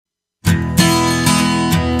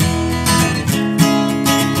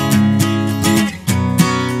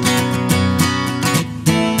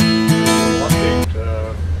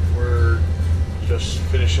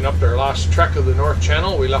first trek of the North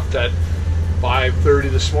Channel. We left at 5:30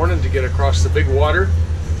 this morning to get across the big water.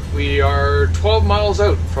 We are 12 miles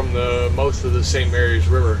out from the mouth of the St. Mary's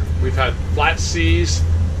River. We've had flat seas.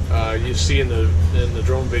 You see in the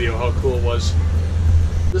drone video how cool it was.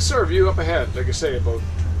 This is our view up ahead. Like I say, about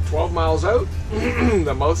 12 miles out,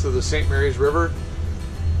 the mouth of the St. Mary's River.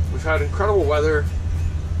 We've had incredible weather.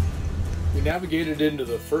 We navigated into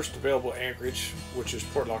the first available anchorage, which is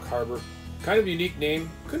Portlock Harbor. Kind of a unique name.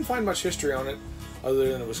 Couldn't find much history on it,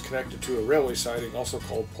 other than it was connected to a railway siding, also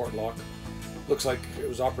called Portlock. Looks like it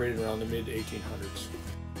was operated around the mid-1800s.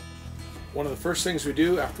 One of the first things we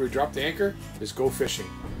do after we drop the anchor is go fishing.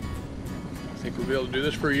 Think we'll be able to do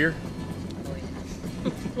this for a year? Oh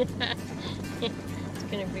yeah. It's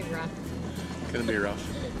gonna be rough. It's gonna be rough.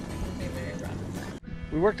 It'll be very rough.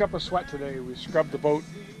 We worked up a sweat today. We scrubbed the boat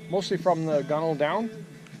mostly from the gunnel down.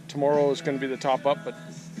 Tomorrow is going to be the top up, but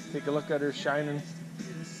take a look at her shining.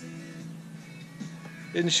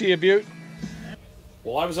 Isn't she a beaut?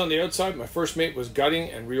 While I was on the outside, my first mate was gutting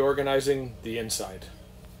and reorganizing the inside.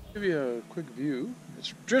 Give you a quick view.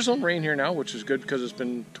 It's drizzling rain here now, which is good because it's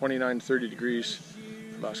been 29-30 degrees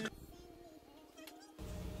for the last.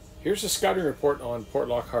 Here's a scouting report on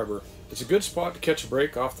Portlock Harbor. It's a good spot to catch a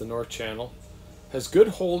break off the North Channel. Has good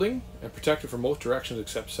holding and protected from both directions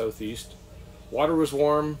except southeast. Water was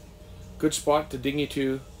warm. Good spot to dinghy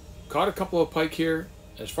to. Caught a couple of pike here.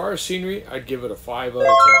 As far as scenery, I'd give it a 5 out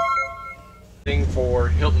of 10. For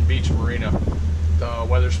Hilton Beach Marina. The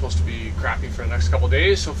weather's supposed to be crappy for the next couple of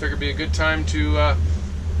days, so I figure it'd be a good time to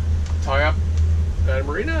tie up at a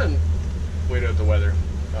marina and wait out the weather.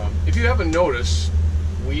 If you haven't noticed,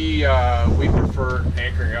 we prefer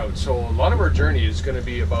anchoring out. So a lot of our journey is going to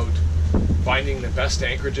be about finding the best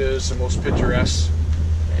anchorages, the most picturesque,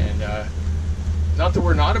 and not that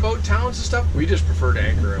we're not about towns and stuff, we just prefer to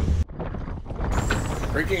anchor out.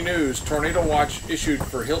 Breaking news, tornado watch issued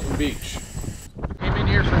for Hilton Beach. Came in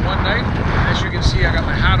here for one night, and as you can see I got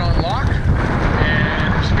my hat on lock,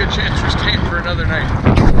 and there's a good chance we're staying for another night.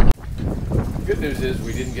 The good news is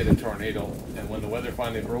we didn't get a tornado, and when the weather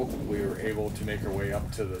finally broke, we were able to make our way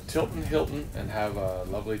up to the Tilton Hilton and have a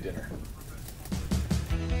lovely dinner.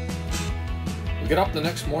 We got up the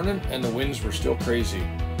next morning and the winds were still crazy.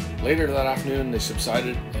 Later that afternoon they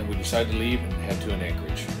subsided and we decided to leave and head to an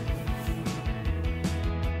anchorage.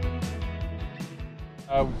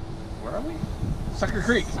 Where are we? Sucker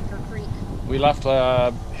Creek. Sucker Creek. We left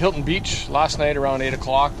Hilton Beach last night around 8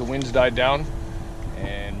 o'clock. The winds died down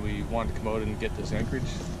and we wanted to come out and get this anchorage.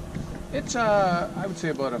 It's I would say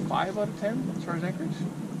about a 5 out of 10 as far as anchorage.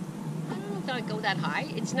 I don't know if I'd go that high.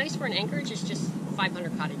 It's nice for an anchorage. It's just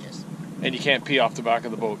 500 cottages. And you can't pee off the back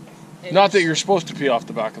of the boat. And not that you're supposed to pee off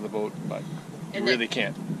the back of the boat, but you really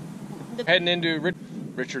can't. Heading into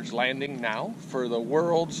Richard's Landing now for the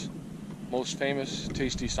world's most famous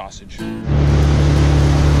tasty sausage. You're gonna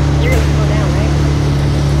go down, right?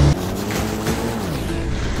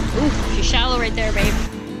 Ooh, she's shallow right there, babe.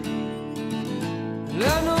 And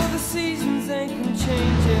I know the seasons ain't gonna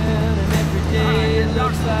change it, and every day it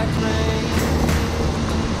looks like rain.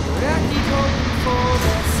 But I keep hoping for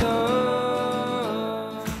that sun.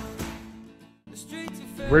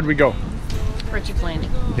 Where'd we go? Richard's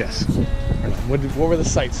Landing. Yes. What were the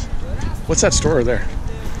sights? What's that store there?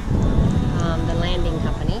 The landing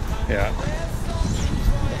company. Yeah.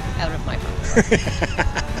 Out of my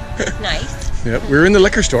phone. Nice. Yeah, we were in the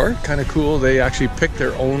liquor store. Kind of cool. They actually picked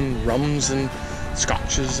their own rums and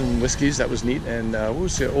scotches and whiskeys. That was neat. And what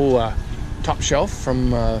was the old Top Shelf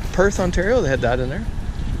from Perth, Ontario? They had that in there.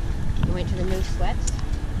 We went to the Moose Sweats.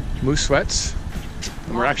 Moose Sweats.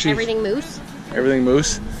 And we're actually everything moose. Everything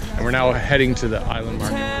moose. And we're now heading to the island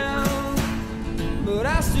market.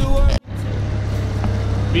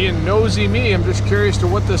 Being nosy me, I'm just curious to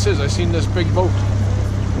what this is. I seen this big boat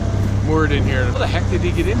moored in here. How the heck did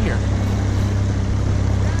he get in here?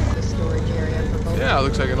 The storage area for boats. Yeah, it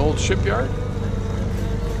looks like an old shipyard.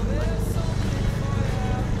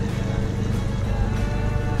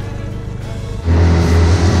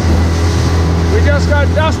 We just got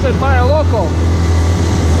dusted by a local.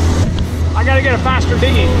 I gotta get a faster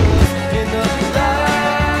dinghy.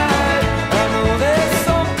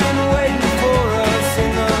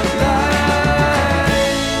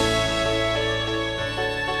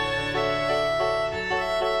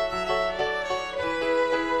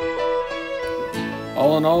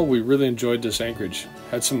 All in all, we really enjoyed this anchorage.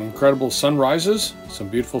 Had some incredible sunrises, some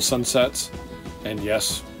beautiful sunsets, and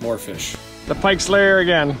yes, more fish. The pike's lair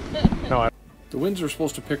again. No, the winds were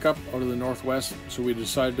supposed to pick up out of the northwest, so we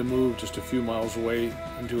decided to move just a few miles away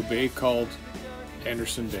into a bay called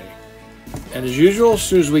Anderson Bay. And as usual, as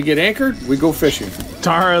soon as we get anchored, we go fishing.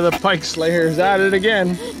 Tara the pike slayer is at it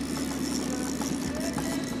again.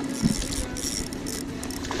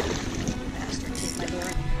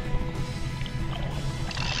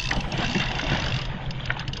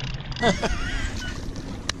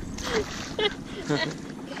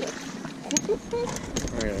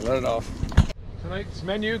 Okay, let it off. Tonight's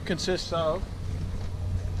menu consists of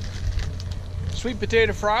sweet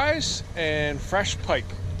potato fries and fresh pike.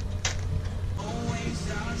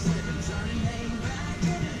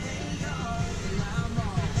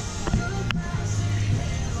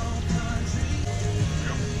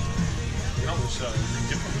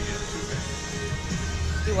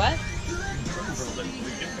 Do what?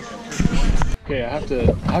 Okay, I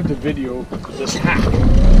have to video this hack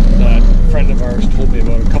that a friend of ours told me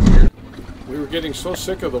about a couple years ago. We were getting so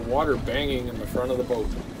sick of the water banging in the front of the boat,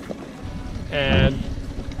 and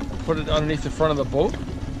put it underneath the front of the boat.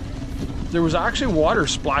 There was actually water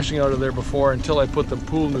splashing out of there before until I put the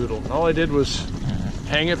pool noodle. And all I did was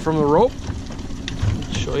hang it from the rope.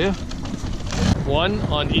 I'll show you. One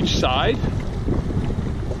on each side.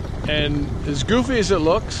 And as goofy as it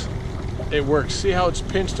looks, it works. See how it's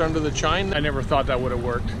pinched under the chine? I never thought that would have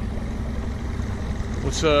worked.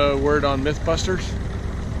 What's the word on Mythbusters?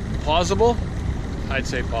 Plausible? I'd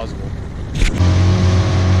say plausible.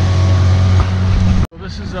 So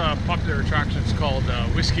this is a popular attraction. It's called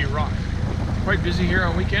Whiskey Rock. Quite busy here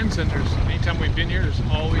on weekends, and anytime we've been here, there's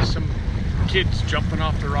always some kids jumping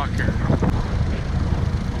off the rock here.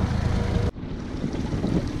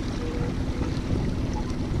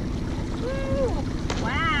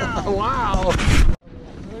 Wow!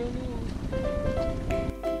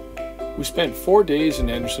 We spent 4 days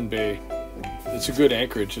in Anderson Bay. It's a good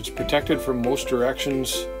anchorage. It's protected from most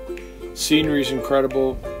directions. Scenery is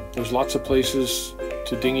incredible. There's lots of places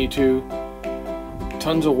to dinghy to.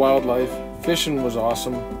 Tons of wildlife. Fishing was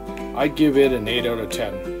awesome. I'd give it an 8 out of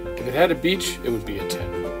 10. If it had a beach, it would be a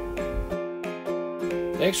 10.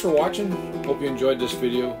 Thanks for watching. Hope you enjoyed this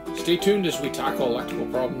video. Stay tuned as we tackle electrical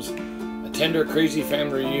problems, attend our crazy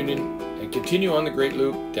family reunion, and continue on the Great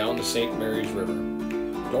Loop down the St. Mary's River.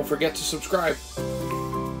 Don't forget to subscribe.